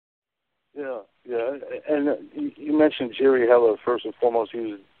Yeah. And you mentioned Jerry Heller first and foremost. He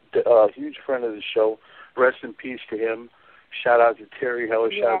was a huge friend of the show. Rest in peace to him. Shout out to Terry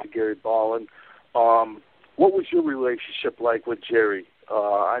Heller. Yeah. Shout out to Gary Ballin. What was your relationship like with Jerry?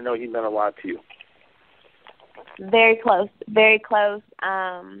 I know he meant a lot to you. Very close, very close.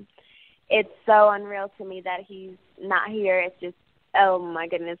 It's so unreal to me that he's not here. It's just, oh my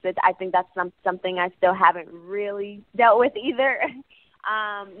goodness. I think that's something I still haven't really dealt with either.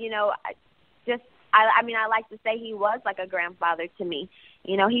 I like to say he was like a grandfather to me.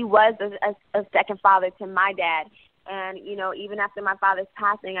 He was a second father to my dad. And, even after my father's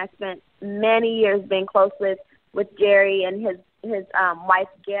passing, I spent many years being close with Jerry and his wife,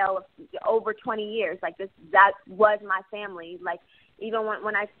 Gail, over 20 years. Like that was my family. Like, even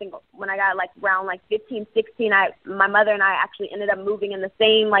when I got like around like 15, 16, my mother and I actually ended up moving in the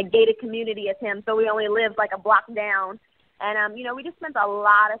same like gated community as him. So we only lived like a block down. And, we just spent a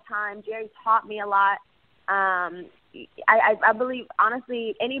lot of time. Jerry taught me a lot. I believe,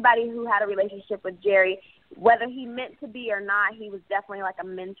 honestly, anybody who had a relationship with Jerry, whether he meant to be or not, he was definitely like a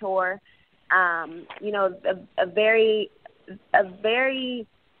mentor. A very,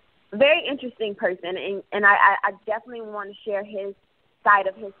 very interesting person. And I definitely want to share his side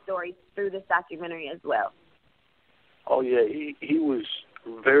of his story through this documentary as well. Oh, yeah. He was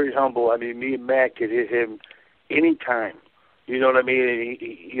very humble. I mean, me and Matt could hit him anytime. You know what I mean?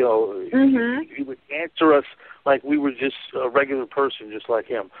 He would answer us like we were just a regular person, just like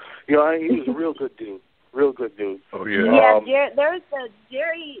him. He was a real good dude. Real good dude. Oh, yeah. Yeah,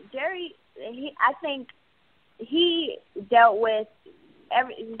 Jerry, I think he dealt with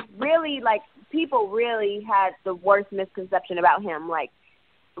people really had the worst misconception about him, like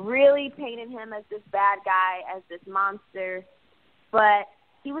really painted him as this bad guy, as this monster, but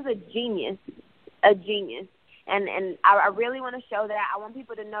he was a genius. And I really want to show that. I want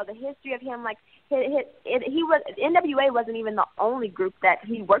people to know the history of him. Like NWA wasn't even the only group that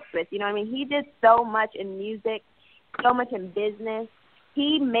he worked with. You know what I mean? He did so much in music, so much in business.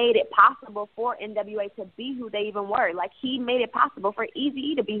 He made it possible for NWA to be who they even were. Like, he made it possible for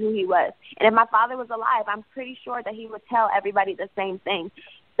Eazy-E to be who he was. And if my father was alive, I'm pretty sure that he would tell everybody the same thing.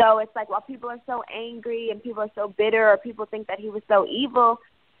 So it's like, while people are so angry and people are so bitter, or people think that he was so evil,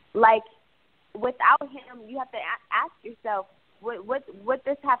 like, without him, you have to ask yourself, would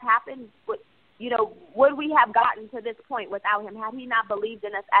this have happened? Would we have gotten to this point without him? Had he not believed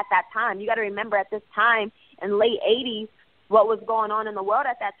in us at that time? You got to remember, at this time in late 80s, what was going on in the world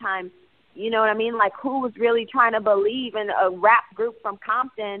at that time. You know what I mean? Like, who was really trying to believe in a rap group from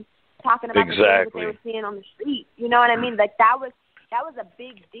Compton talking about the things that they were seeing on the street? You know what I mean? Like, that was a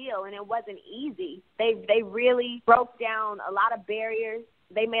big deal, and it wasn't easy. They really broke down a lot of barriers.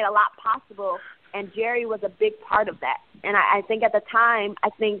 They made a lot possible, and Jerry was a big part of that. And I think at the time,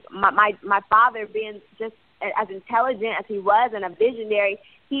 my father, being just as intelligent as he was and a visionary,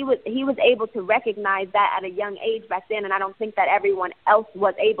 he was able to recognize that at a young age back then, and I don't think that everyone else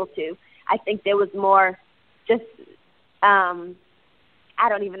was able to. I think there was more just, I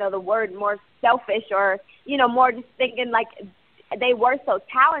don't even know the word, more selfish, or, more just thinking like they were so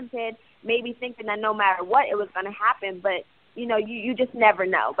talented, maybe thinking that no matter what, it was going to happen. But, you just never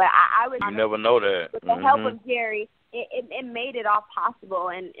know. But I was... You never know that. With the help of Jerry, it made it all possible.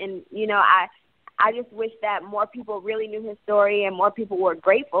 And I just wish that more people really knew his story and more people were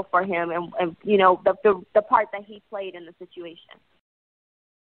grateful for him and the part that he played in the situation.